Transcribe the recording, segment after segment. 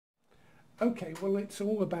Okay, well, it's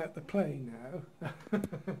all about the play now.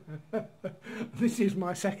 This is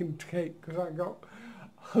my second take because I got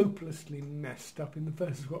hopelessly messed up in the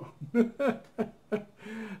first one.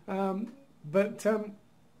 But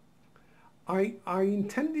I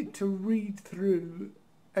intended to read through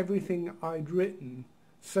everything I'd written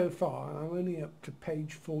so far, and I'm only up to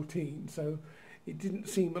page 14, so it didn't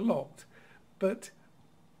seem a lot. But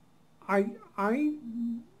I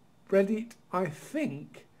read it, I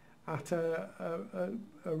think, at a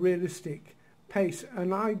realistic pace,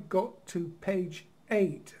 and I got to page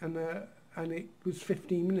 8, and it was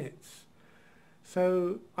 15 minutes.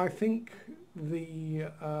 So I think the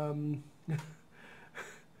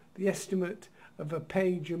the estimate of a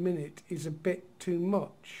page a minute is a bit too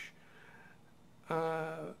much,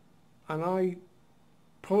 and I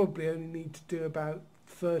probably only need to do about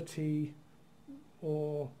 30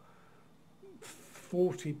 or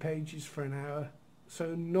 40 pages for an hour,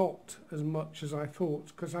 so not as much as I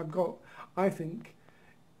thought, because I think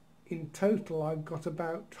in total I've got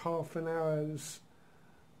about half an hour's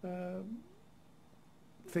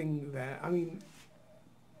thing there. I mean,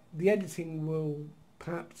 the editing will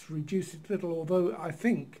perhaps reduce it a little, although I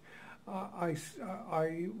think I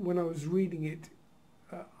when I was reading it,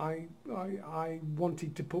 I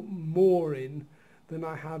wanted to put more in than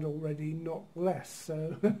I had already, not less.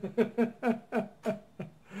 So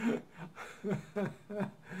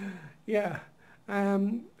yeah.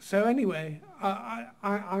 So anyway,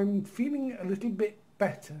 I'm feeling a little bit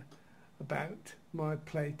better about my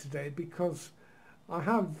play today, because I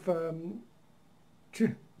have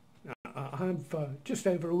just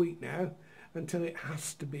over a week now until it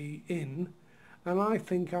has to be in, and I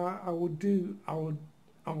think I will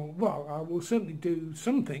certainly do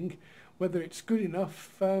something. Whether it's good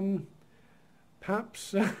enough,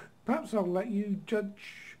 perhaps I'll let you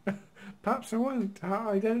judge. Perhaps I won't.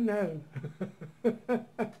 I don't know.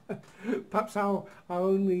 Perhaps I'll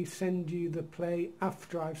only send you the play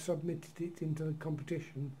after I've submitted it into the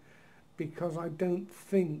competition, because I don't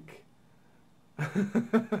think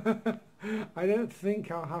I'll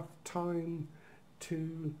have time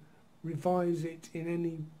to revise it in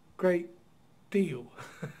any great deal.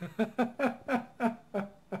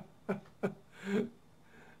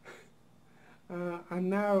 And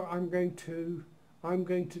now I'm going to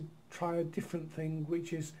try a different thing,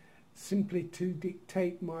 which is simply to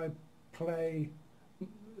dictate my play,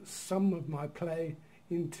 some of my play,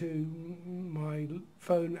 into my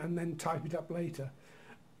phone and then type it up later.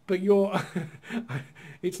 But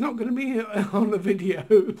it's not going to be on the video.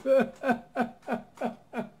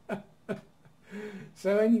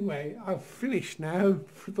 So anyway, I've finished now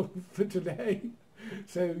for today.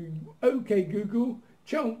 So, okay, Google,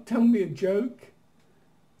 tell me a joke.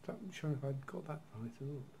 I'm not sure if I'd got that right or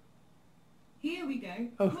not. Here we go.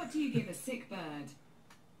 Oh. What do you give a sick bird?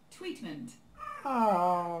 Treatment.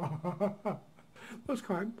 Ah, that's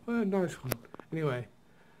quite a nice one. Anyway,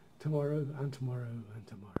 tomorrow and tomorrow and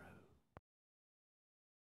tomorrow.